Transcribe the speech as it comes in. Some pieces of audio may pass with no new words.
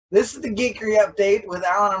This is the Geekery Update with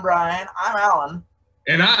Alan and Brian. I'm Alan.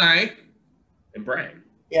 And I am Brian.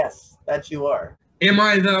 Yes, that you are. Am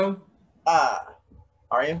I, though?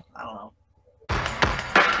 Are you? I don't know.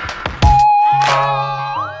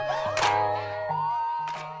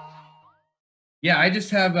 Yeah, I just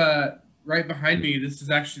have right behind me, this is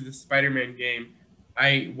actually the Spider-Man game.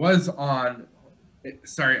 I was on,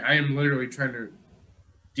 sorry, I am literally trying to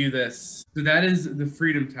do this. So that is the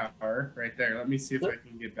Freedom Tower right there. Let me see if I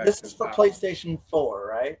can get back to This is for PlayStation 4,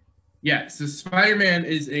 right? Yeah, so Spider-Man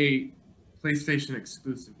is a PlayStation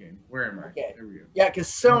exclusive game. Where am I? Okay. There we go. Yeah, because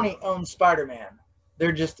Sony owns Spider-Man.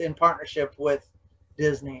 They're just in partnership with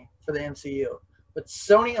Disney for the MCU. But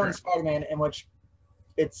Sony owns Spider-Man, in which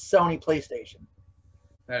it's Sony PlayStation.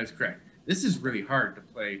 That is correct. This is really hard to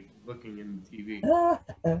play looking in the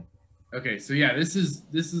TV. Okay, so yeah, this is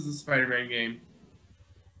the Spider-Man game.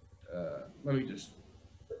 Let me just,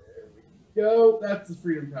 there we go. That's the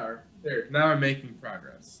Freedom Tower. There, now I'm making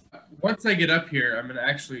progress. Once I get up here, I'm gonna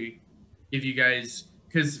actually give you guys,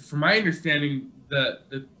 because from my understanding,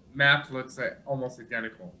 the map looks like almost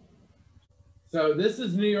identical. So this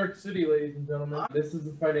is New York City, ladies and gentlemen. This is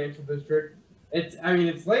the financial district. It's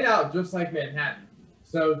laid out just like Manhattan.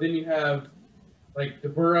 So then you have like the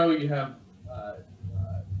borough, you have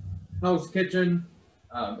Hell's Kitchen,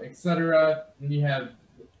 etc. Then you have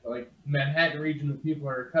like Manhattan region that people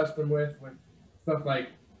are accustomed with stuff like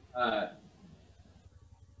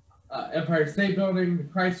Empire State Building, the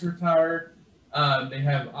Chrysler Tower. They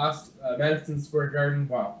have Madison Square Garden,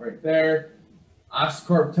 wow, right there.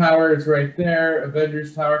 Oscorp Tower is right there.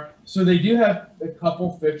 Avengers Tower. So they do have a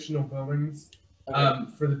couple fictional buildings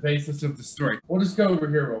for the basis of the story. We'll just go over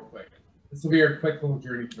here real quick. This will be our quick little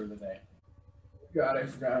journey for the day. God, I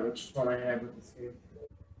forgot which fun I have with this game.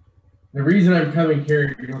 The reason I'm coming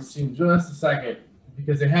here, you'll see in just a second,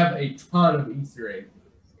 because they have a ton of Easter eggs in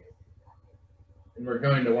this game. And we're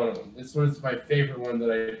going to one of them. This one's my favorite one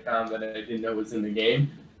that I found that I didn't know was in the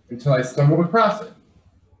game until I stumbled across it.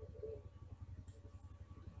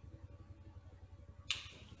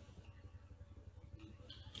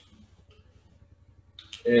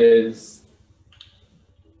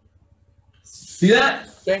 See that?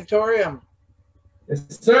 Sanctorium.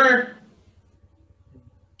 Yes, sir.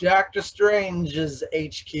 Doctor Strange's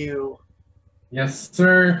HQ. Yes,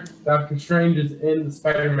 sir. Doctor Strange is in the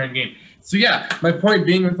Spider-Man game. So yeah, my point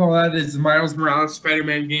being with all that is the Miles Morales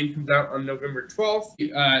Spider-Man game comes out on November 12th.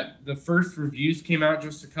 The first reviews came out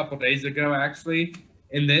just a couple days ago, actually,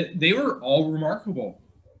 and they were all remarkable.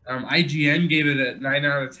 IGN gave it a 9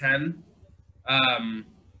 out of 10.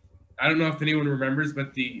 I don't know if anyone remembers,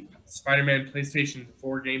 but the Spider-Man PlayStation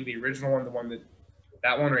 4 game, the original one,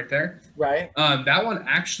 that one right there. Right. That one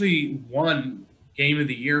actually won Game of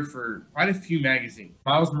the Year for quite a few magazines.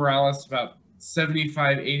 Miles Morales, about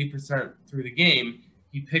 75-80% through the game,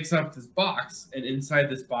 he picks up this box, and inside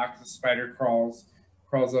this box, the spider crawls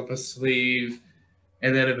up a sleeve,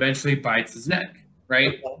 and then eventually bites his neck,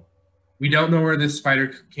 right? Okay. We don't know where this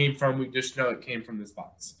spider came from. We just know it came from this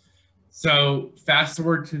box. So fast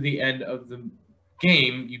forward to the end of the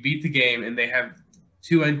game, you beat the game, and they have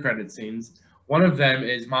 2 end credit scenes. One of them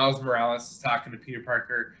is Miles Morales is talking to Peter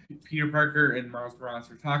Parker. Peter Parker and Miles Morales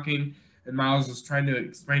are talking, and Miles is trying to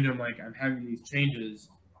explain to him, like, I'm having these changes.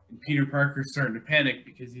 And Peter Parker's starting to panic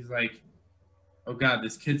because he's like, oh God,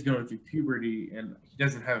 this kid's going through puberty, and he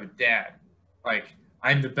doesn't have a dad. Like,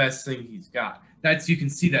 I'm the best thing he's got. You can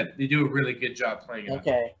see that. They do a really good job playing it.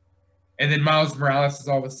 Okay. And then Miles Morales is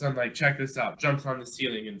all of a sudden like, check this out, jumps on the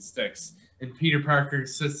ceiling and sticks. And Peter Parker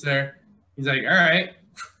sits there. He's like, all right.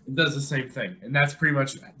 It does the same thing. And that's pretty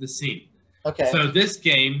much the scene. Okay. So this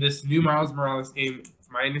game, this new Miles Morales game,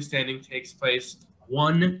 from my understanding, takes place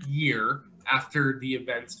 1 year after the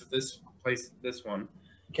events of this one.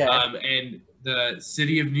 Okay. And the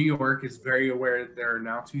city of New York is very aware that there are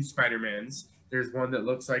now 2 Spider-Mans. There's one that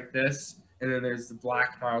looks like this, and then there's the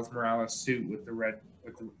black Miles Morales suit with the red,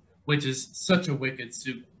 which is such a wicked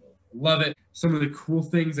suit. Love it. Some of the cool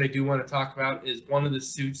things I do want to talk about is one of the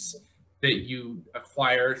suits that you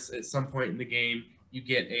acquire at some point in the game, you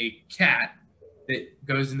get a cat that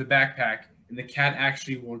goes in the backpack, and the cat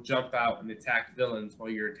actually will jump out and attack villains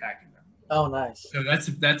while you're attacking them. Oh, nice. So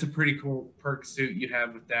that's a pretty cool perk suit you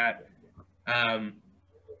have with that.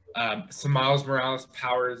 Some Miles Morales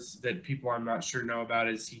powers that people I'm not sure know about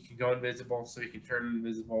is he can go invisible, so he can turn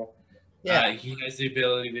invisible. Yeah. He has the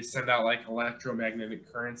ability to send out like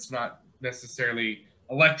electromagnetic currents, not necessarily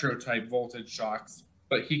electro type voltage shocks,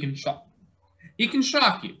 but he can shock. He can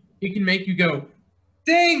shock you. He can make you go,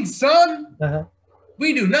 dang, son!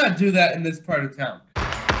 We do not do that in this part of town.